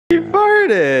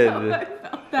farted. Oh, I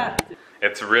felt that.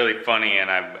 It's really funny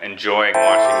and I'm enjoying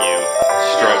watching you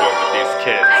struggle with these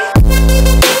kids.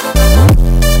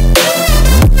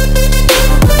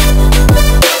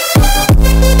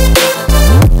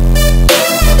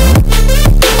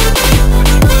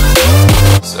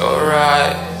 It's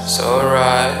alright.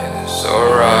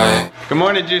 Good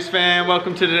morning, Juice fan.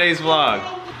 Welcome to today's vlog.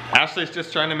 Ashley's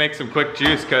just trying to make some quick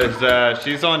juice because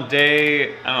she's on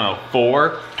day, I don't know,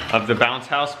 4 of the bounce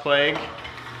house plague.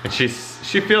 And she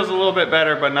feels a little bit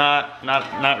better, but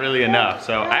not really enough.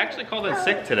 So I actually called in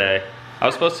sick today. I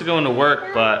was supposed to go into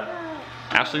work, but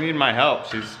Ashley needed my help.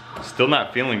 She's still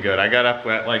not feeling good. I got up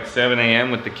at like 7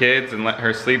 a.m. with the kids and let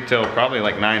her sleep till probably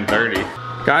like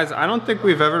 9:30. Guys, I don't think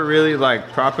we've ever really like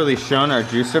properly shown our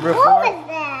juicer before. What is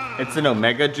that? It's an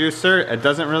Omega juicer. It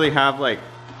doesn't really have like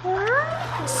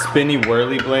spinny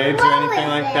whirly blades or anything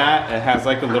like that. It has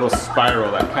like a little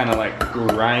spiral that kind of like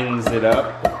grinds it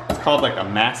up. It's called like a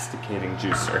masticating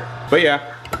juicer. But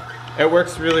yeah, it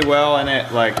works really well and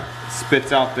it like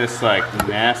spits out this like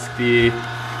nasty,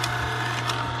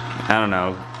 I don't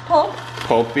know,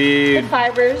 pulpy, The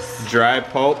fibers. dry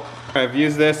pulp. I've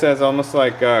used this as almost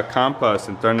like compost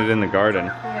and thrown it in the garden.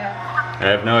 Yeah. I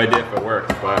have no idea if it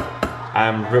works, but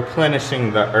I'm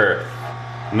replenishing the earth.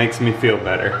 It makes me feel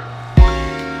better.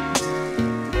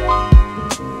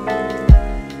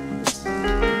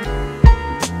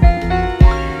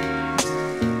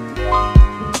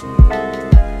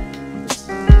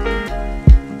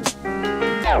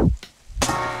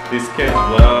 These kids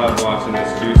love watching this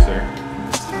juicer.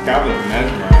 Calvin's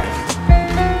mesmerized.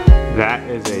 That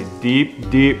is a deep,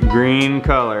 deep green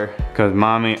color because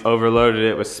mommy overloaded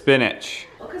it with spinach.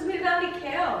 Well, because we didn't have any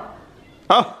kale.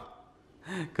 Oh,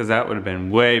 because that would have been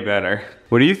way better.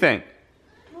 What do you think?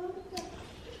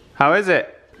 How is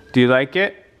it? Do you like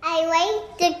it? I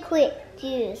like the quick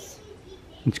juice.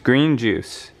 It's green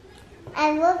juice.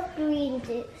 I love green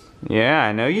juice. Yeah,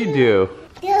 I know you do.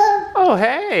 Yeah. Oh,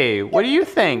 hey, what do you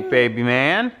think, baby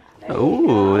man?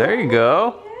 Ooh, there you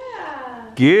go.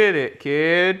 Yeah. Get it,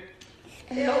 kid.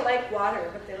 They don't like water,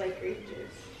 but they like grape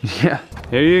juice. Yeah,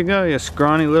 here you go, you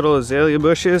scrawny little azalea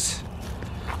bushes.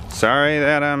 Sorry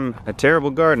that I'm a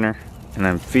terrible gardener and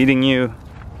I'm feeding you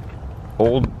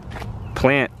old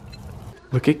plant.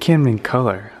 Look at Camden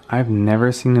color. I've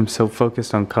never seen him so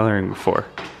focused on coloring before.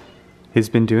 He's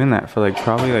been doing that for like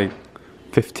probably like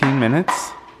 15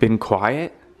 minutes. Been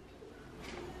quiet.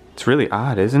 It's really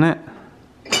odd, isn't it?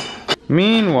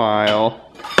 Meanwhile,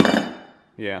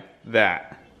 yeah,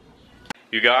 that.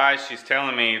 You guys, she's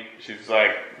telling me, she's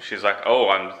like,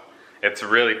 oh, it's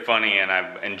really funny and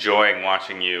I'm enjoying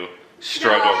watching you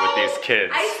struggle with these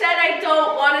kids. I said I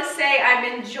don't want to say I'm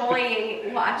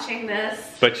enjoying watching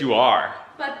this. But you are.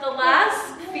 But the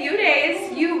last few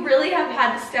days, you really have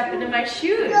had to step into my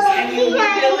shoes. And you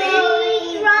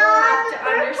really have to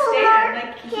understand.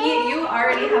 Like, you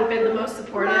already have been the most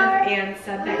supportive and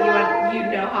said that you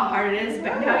know how hard it is,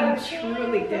 but now you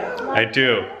truly do. I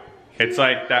do. It's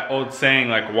like that old saying,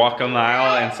 like walk a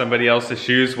mile in somebody else's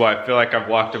shoes. Well, I feel like I've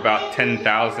walked about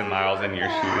 10,000 miles in your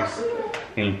shoes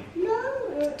in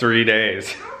 3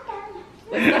 days.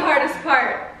 What's the hardest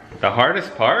part? The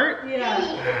hardest part? Yeah.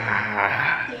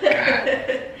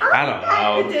 I don't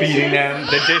know, feeding them,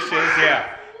 the dishes,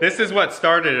 yeah. This is what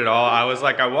started it all. I was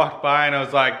like, I walked by and I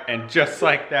was like, and just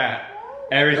like that,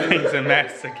 everything's a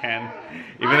mess again.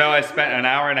 Even though I spent an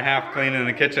hour and a half cleaning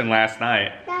the kitchen last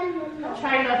night.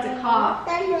 Trying not to cough.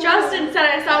 Justin said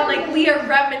I sound like Leah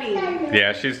Remini.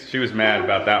 Yeah, she was mad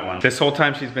about that one. This whole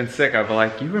time she's been sick, I've been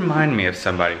like, you remind me of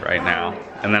somebody right now.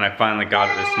 And then I finally got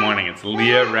it this morning. It's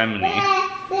Leah Remini.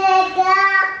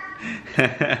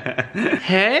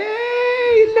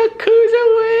 Hey, look who's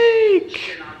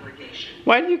awake.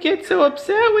 Why do you get so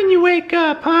upset when you wake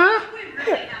up, huh?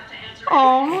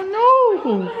 Oh,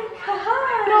 no.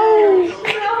 No.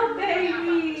 No,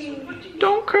 baby.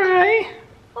 Don't cry.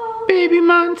 Baby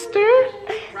monster.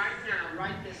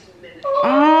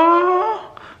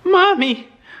 Oh, mommy.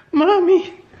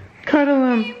 Mommy. Cuddle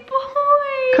him. Hey,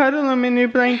 boy. Cuddle him in your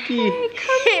blankie. Hey,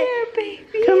 come here,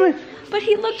 baby. Come on. But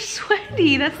he looked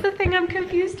sweaty. That's the thing I'm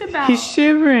confused about. He's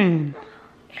shivering.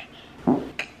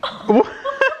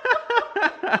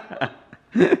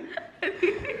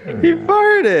 He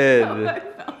farted. Oh, I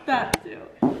felt that too.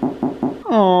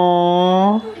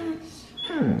 Aww.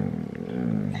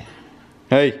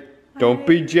 Hey, don't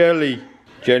be jelly.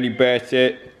 Jelly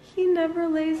Bassett. He never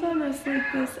lays on us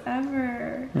like this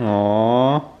ever.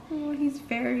 Aww. Oh, he's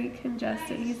very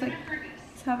congested. He's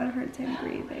having a hard time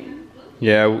breathing.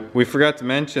 Yeah, we forgot to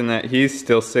mention that he's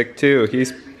still sick too.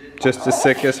 He's just as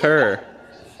sick as her.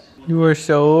 You are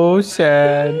so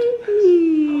sad.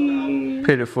 Baby.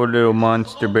 Pitiful little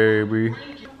monster baby.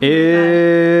 Ew.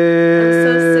 I'm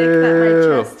so sick that my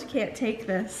chest can't take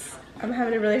this. I'm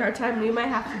having a really hard time. You might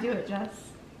have to do it,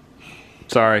 Jess.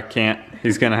 Sorry, can't.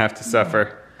 He's gonna have to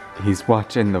suffer. He's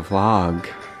watching the vlog.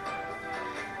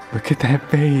 Look at that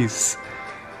face.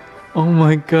 Oh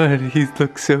my god, he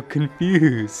looks so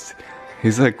confused.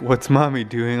 He's like, what's mommy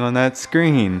doing on that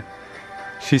screen?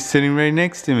 She's sitting right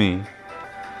next to me.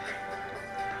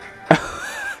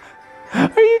 Are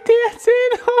you dancing?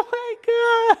 Oh my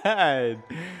god.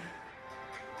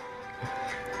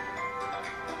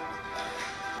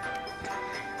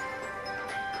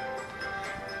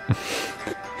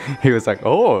 He was like,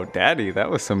 oh, daddy,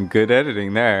 that was some good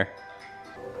editing there.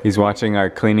 He's watching our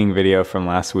cleaning video from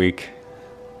last week.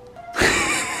 Do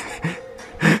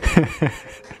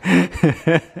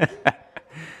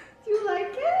you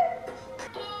like it?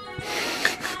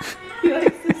 He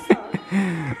likes this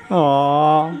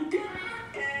song.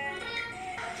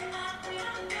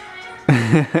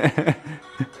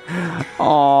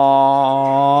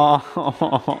 Aww.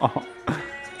 Aww.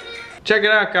 Check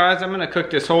it out, guys. I'm gonna cook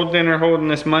this whole dinner holding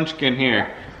this munchkin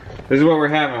here. This is what we're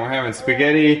having. We're having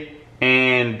spaghetti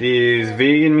and these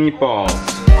vegan meatballs.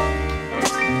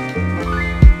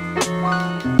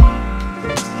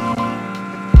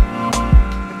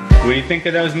 What do you think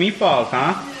of those meatballs,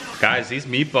 huh? Guys, these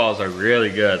meatballs are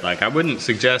really good. Like, I wouldn't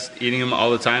suggest eating them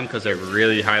all the time because they're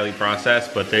really highly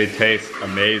processed, but they taste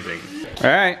amazing.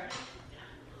 All right.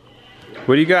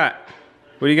 What do you got?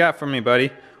 What do you got for me,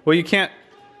 buddy? Well, you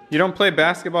don't play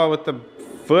basketball with the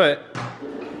foot.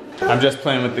 I'm just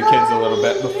playing with the kids a little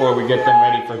bit before we get them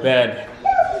ready for bed.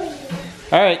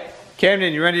 All right,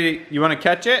 Camden, you ready? You want to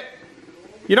catch it?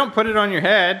 You don't put it on your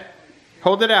head.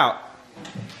 Hold it out.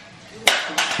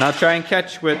 Now try and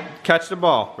catch the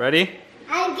ball. Ready?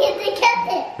 I'm going to catch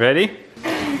it. Ready?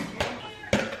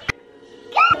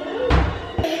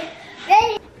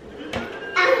 Ready?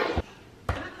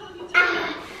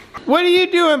 What are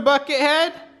you doing,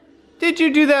 Buckethead? Did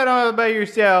you do that all by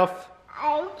yourself?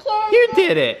 I can't. You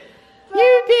did it.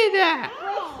 You did that.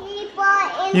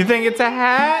 You think it's a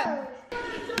hat?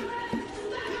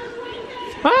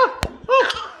 Oh,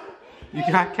 oh. You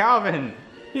got Calvin.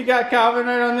 You got Calvin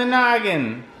right on the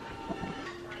noggin.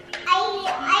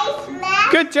 I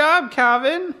smashed. Good job,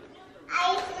 Calvin.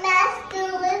 I smashed the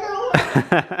little.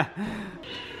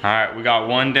 All right, we got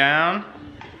one down,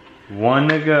 one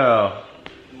to go.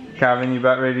 Calvin, you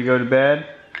about ready to go to bed?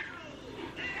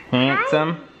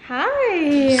 Handsome.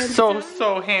 Hi.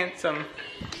 So handsome.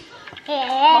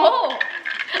 Oh.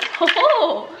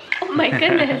 Oh my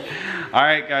goodness. All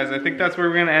right, guys, I think that's where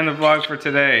we're gonna end the vlog for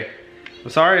today. I'm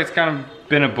sorry it's kind of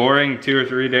been a boring 2 or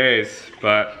 3 days,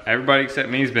 but everybody except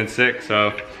me has been sick,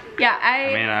 so. Yeah, I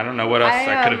mean, I don't know what else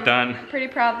I could have done. I'm pretty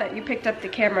proud that you picked up the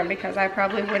camera because I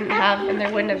probably wouldn't have, and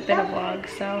there wouldn't have been a vlog,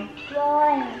 so.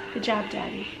 Good job,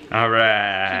 Daddy. All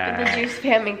right. Keeping the Juice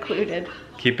fam included.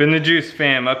 Keeping the Juice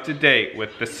fam up to date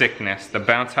with the sickness, the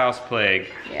bounce house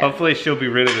plague. Yeah. Hopefully she'll be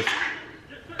rid of this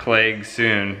plague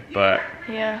soon, but.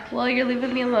 Yeah, well, you're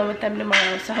leaving me alone with them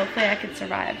tomorrow, so hopefully I can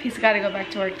survive. He's got to go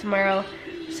back to work tomorrow,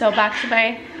 so back to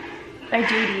my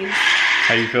duties.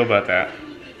 How do you feel about that?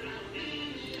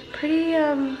 Pretty,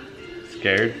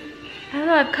 Scared? I don't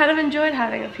know, I've kind of enjoyed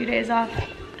having a few days off. I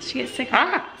should get sick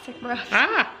more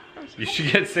often. You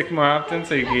should get sick more often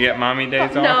so you can get mommy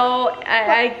days off? No,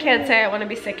 I can't say I want to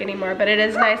be sick anymore, but it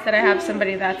is nice that I have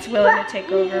somebody that's willing to take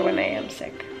over when I am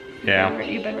sick. Yeah.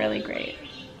 You've been really great.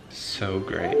 So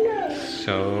great.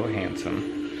 So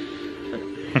handsome.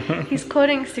 He's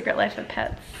quoting Secret Life of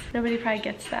Pets. Nobody probably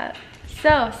gets that.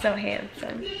 So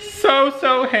handsome.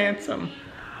 So handsome.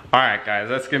 All right, guys,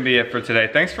 that's gonna be it for today.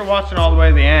 Thanks for watching all the way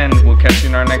to the end. We'll catch you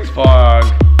in our next vlog.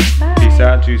 Bye. Peace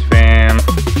out, Juice fam.